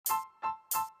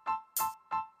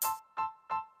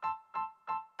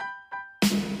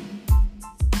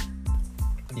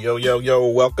Yo,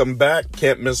 welcome back.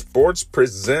 Can't Miss Sports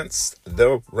presents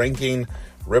the Ranking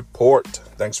Report.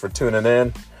 Thanks for tuning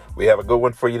in. We have a good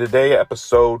one for you today,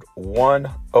 episode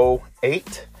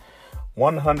 108.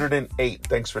 108.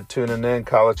 Thanks for tuning in,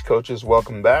 college coaches.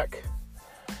 Welcome back.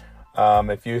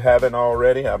 If you haven't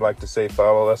already, I'd like to say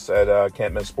follow us at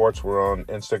Can't Miss Sports. We're on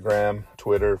Instagram,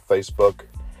 Twitter, Facebook,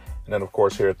 and then, of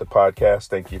course, here at the podcast.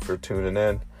 Thank you for tuning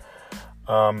in.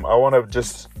 I want to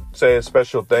just say a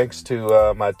special thanks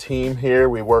to my team here.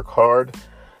 We work hard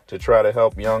to try to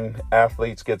help young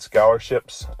athletes get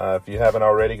scholarships. If you haven't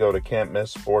already, go to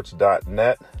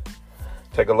can'tmissports.net.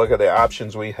 Take a look at the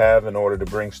options we have in order to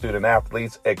bring student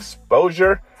athletes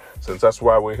exposure. Since that's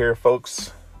why we're here,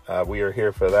 folks. We are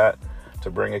here for that, to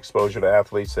bring exposure to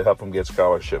athletes to help them get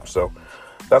scholarships. So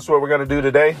that's what we're going to do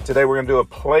today. Today we're going to do a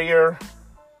player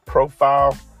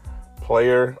profile,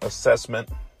 player assessment.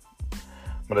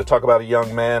 I'm going to talk about a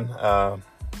young man.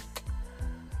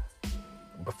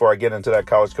 Before I get into that,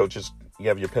 college coaches, you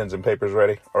have your pens and papers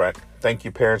ready? All right. Thank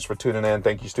you, parents, for tuning in.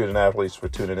 Thank you, student athletes, for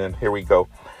tuning in. Here we go.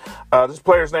 This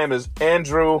player's name is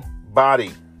Andrew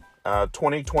Body,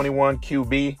 2021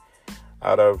 QB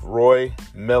out of Roy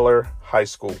Miller High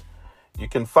School. You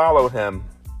can follow him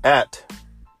at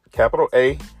capital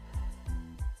A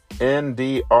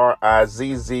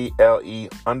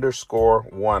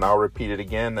NDRIZZLE_1. I'll repeat it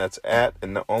again. That's at,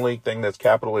 and the only thing that's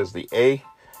capital is the A,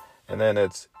 and then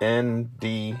it's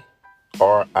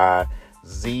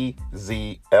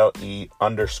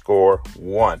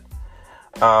NDRIZZLE_1.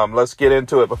 Let's get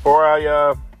into it.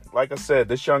 Before like I said,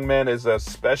 this young man is a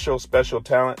special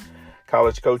talent.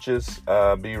 College coaches,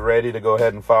 be ready to go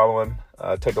ahead and follow him.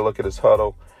 Take a look at his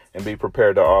huddle and be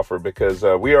prepared to offer, because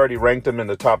we already ranked him in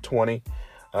the top 20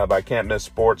 by Can't Miss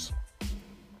Sports,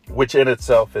 which in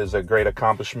itself is a great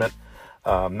accomplishment.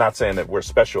 I'm not saying that we're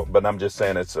special, but I'm just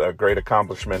saying it's a great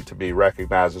accomplishment to be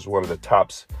recognized as one of the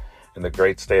tops in the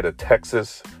great state of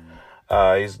Texas.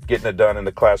 He's getting it done in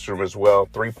the classroom as well.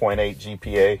 3.8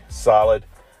 GPA, solid.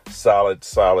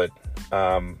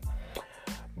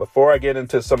 Before I get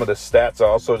into some of the stats, I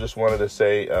also just wanted to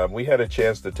say we had a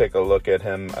chance to take a look at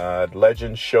him.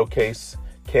 Legends Showcase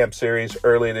Camp Series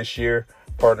early this year,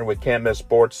 partnered with Can't Miss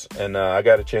Sports, and I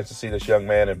got a chance to see this young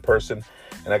man in person,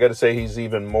 and I got to say he's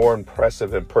even more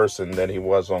impressive in person than he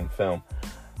was on film.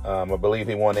 I believe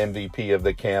he won MVP of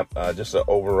the camp. Just an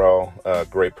overall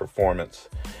great performance.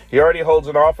 He already holds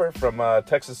an offer from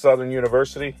Texas Southern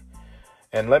University,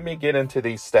 and let me get into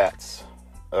these stats.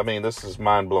 I mean, this is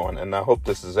mind-blowing, and I hope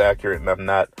this is accurate, and I'm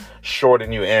not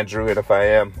shorting you, Andrew, and if I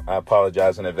am, I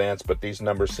apologize in advance, but these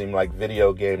numbers seem like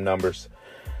video game numbers.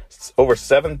 It's over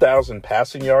 7,000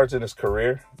 passing yards in his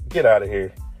career. Get out of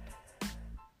here.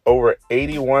 Over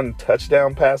 81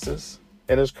 touchdown passes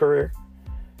in his career.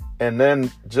 And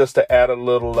then, just to add a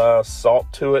little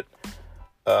salt to it,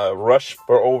 rush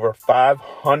for over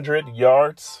 500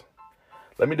 yards.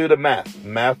 Let me do the math.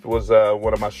 Math was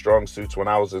one of my strong suits when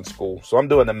I was in school. So I'm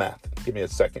doing the math. Give me a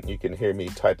second. You can hear me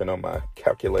typing on my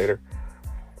calculator.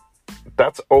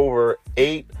 That's over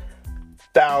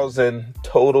 8,000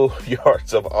 total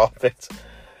yards of offense.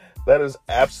 That is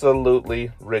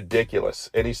absolutely ridiculous.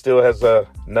 And he still has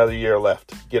another year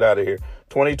left. Get out of here.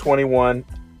 2021,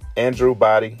 Andrew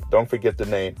Body. Don't forget the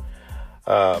name.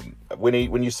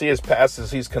 When you see his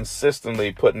passes, he's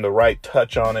consistently putting the right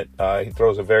touch on it. He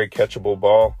throws a very catchable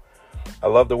ball. I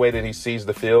love the way that he sees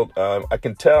the field. I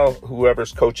can tell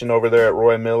whoever's coaching over there at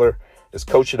Roy Miller is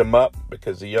coaching him up,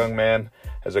 because the young man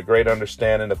has a great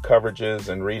understanding of coverages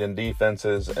and reading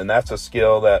defenses, and that's a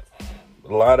skill that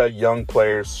a lot of young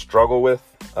players struggle with.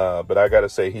 But I got to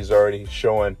say, he's already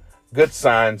showing good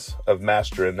signs of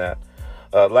mastering that.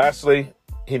 Lastly,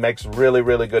 he makes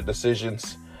really good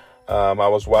decisions. I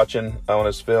was watching on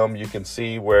his film. You can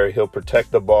see where he'll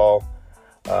protect the ball,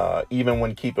 even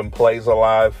when keeping plays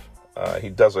alive. He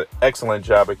does an excellent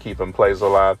job at keeping plays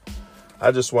alive.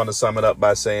 I just want to sum it up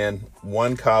by saying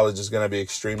one college is going to be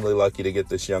extremely lucky to get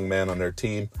this young man on their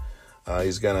team.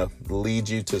 He's going to lead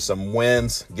you to some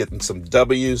wins, getting some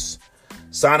W's.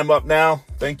 Sign him up now.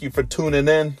 Thank you for tuning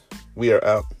in. We are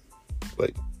out.